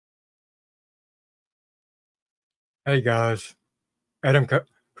Hey guys,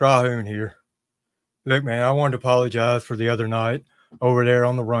 Cryhoun here. Look, man, I wanted to apologize for the other night over there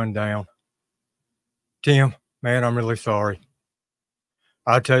on the rundown. Tim, man, I'm really sorry.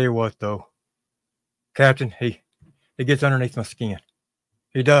 I tell you what, though, Captain, he gets underneath my skin.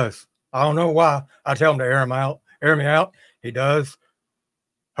 He does. I don't know why. I tell him to air me out. He does.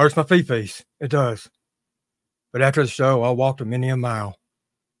 Hurts my feet. It does. But after the show, I walked a many a mile.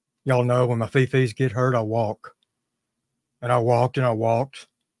 Y'all know when my feet get hurt, I walk. And I walked and I walked.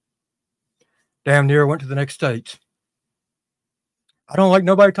 Damn near went to the next state. I don't like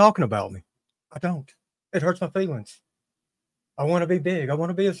nobody talking about me. I don't. It hurts my feelings. I want to be big. I want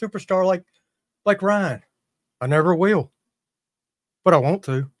to be a superstar like Ryan. I never will. But I want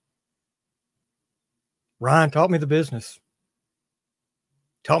to. Ryan taught me the business.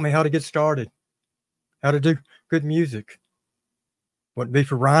 Taught me how to get started. How to do good music. Wouldn't be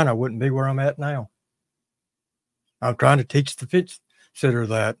for Ryan, I wouldn't be where I'm at now. I'm trying to teach the fit sitter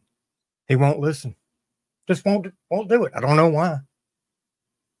that. He won't listen. Just won't do it. I don't know why.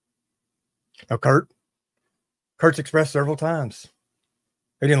 Now, Kurt's expressed several times.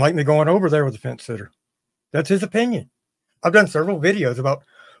 He didn't like me going over there with the fence sitter. That's his opinion. I've done several videos about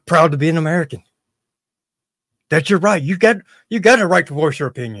proud to be an American. That's your right. You got a right to voice your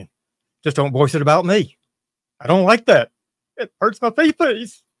opinion. Just don't voice it about me. I don't like that. It hurts my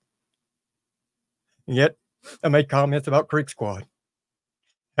feelings. And yet, I made comments about Creek Squad.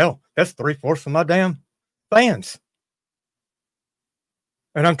 Hell, that's 3/4 of my damn fans.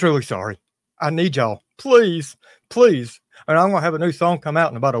 And I'm truly sorry. I need y'all. Please, please. And I'm going to have a new song come out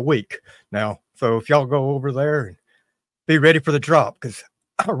in about a week now. So if y'all go over there and be ready for the drop, because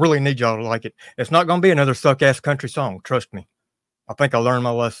I really need y'all to like it. It's not going to be another suck-ass country song. Trust me. I think I learned my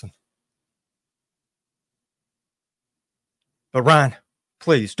lesson. But Ryan,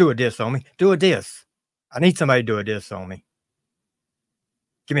 please do a diss on me. Do a diss. I need somebody to do a diss on me.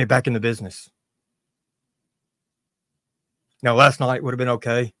 Get me back in the business. Now, last night would have been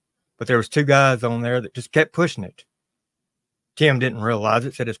okay, but there was 2 guys on there that just kept pushing it. Tim didn't realize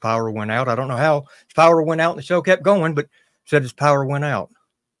it, said his power went out. I don't know how his power went out and the show kept going, but said his power went out.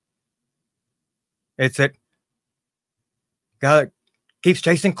 It's that guy that keeps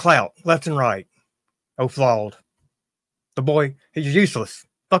chasing clout left and right. Oh, flawed. The boy, he's useless.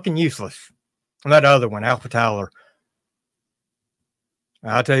 Fucking useless. And that other one, Alpha Tyler.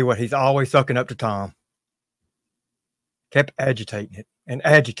 I'll tell you what, he's always sucking up to Tom. Kept agitating it and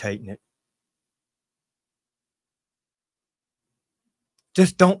agitating it.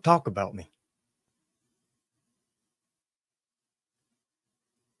 Just don't talk about me.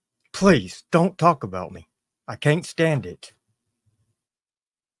 Please, don't talk about me. I can't stand it.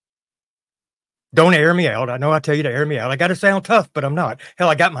 Don't air me out. I know I tell you to air me out. I got to sound tough, but I'm not. Hell,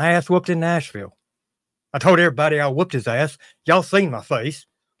 I got my ass whooped in Nashville. I told everybody I whooped his ass. Y'all seen my face.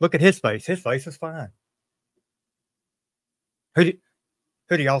 Look at his face. His face is fine. Who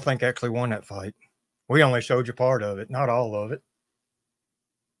do y'all think actually won that fight? We only showed you part of it, not all of it.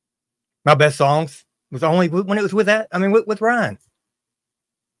 My best songs was only when it was with that. I mean, with Ryan.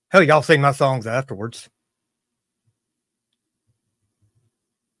 Hell, y'all sing my songs afterwards.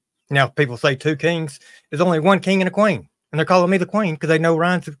 Now, if people say 2 kings, there's only 1 king and a queen. And they're calling me the queen because they know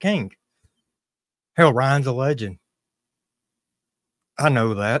Ryan's the king. Hell, Ryan's a legend. I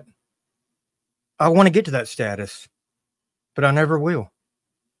know that. I want to get to that status, but I never will.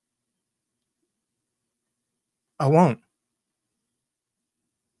 I won't.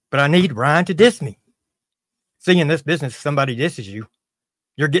 But I need Ryan to diss me. See, in this business, if somebody disses you,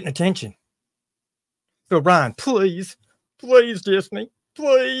 you're getting attention. So, Ryan, please diss me.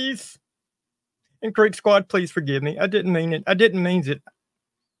 Please. And Creek Squad, please forgive me. I didn't mean it. I didn't mean it.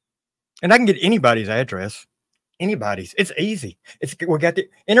 And I can get anybody's address. Anybody's. It's easy. We got the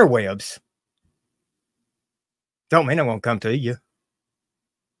interwebs. Don't mean I won't come to you.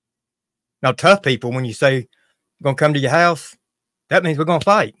 Now, tough people, when you say I'm going to come to your house, that means we're going to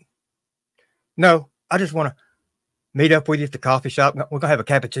fight. No, I just want to meet up with you at the coffee shop. We're going to have a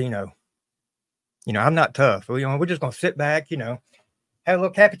cappuccino. You know, I'm not tough. We're just going to sit back, have a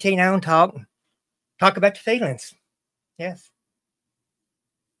little cappuccino and talk about your feelings. Yes.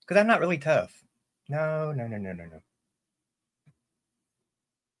 Because I'm not really tough. No.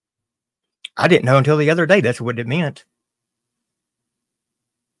 I didn't know until the other day that's what it meant.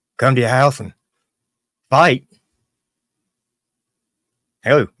 Come to your house and fight.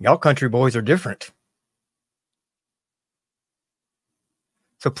 Hell, y'all country boys are different.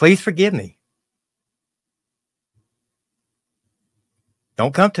 So please forgive me.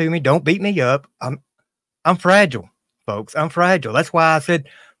 Don't come to me. Don't beat me up. I'm fragile, folks. I'm fragile. That's why I said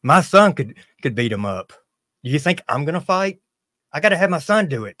my son could beat him up. Do you think I'm going to fight? I got to have my son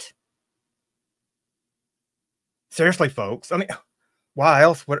do it. Seriously, folks. I mean, why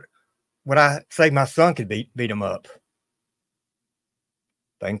else would I say my son could beat him up?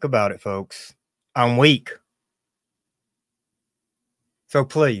 Think about it, folks. I'm weak. So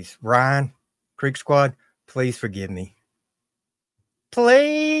please, Ryan, Creek Squad, please forgive me.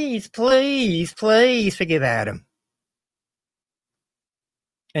 Please, please, please forgive Adam.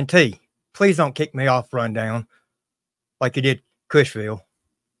 And T, please don't kick me off Rundown like you did Cushville.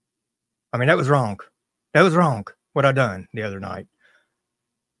 I mean, that was wrong. That was wrong, what I done the other night.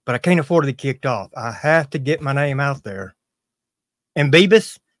 But I can't afford to be kicked off. I have to get my name out there. And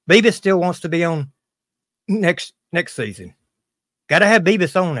Beavis still wants to be on next season. Got to have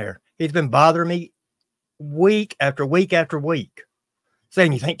Beavis on there. He's been bothering me week after week after week.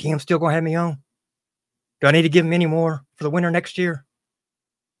 Saying, you think Tim's still going to have me on? Do I need to give him any more for the winter next year?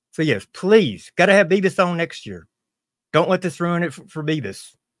 So, yes, please, got to have Beavis on next year. Don't let this ruin it for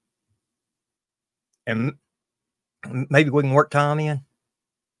Beavis. And maybe we can work Tom in.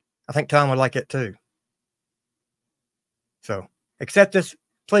 I think Tom would like it too. So, accept this.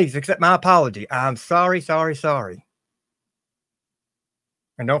 Please accept my apology. I'm sorry, sorry, sorry.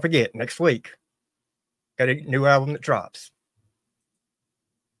 And don't forget, next week, got a new album that drops.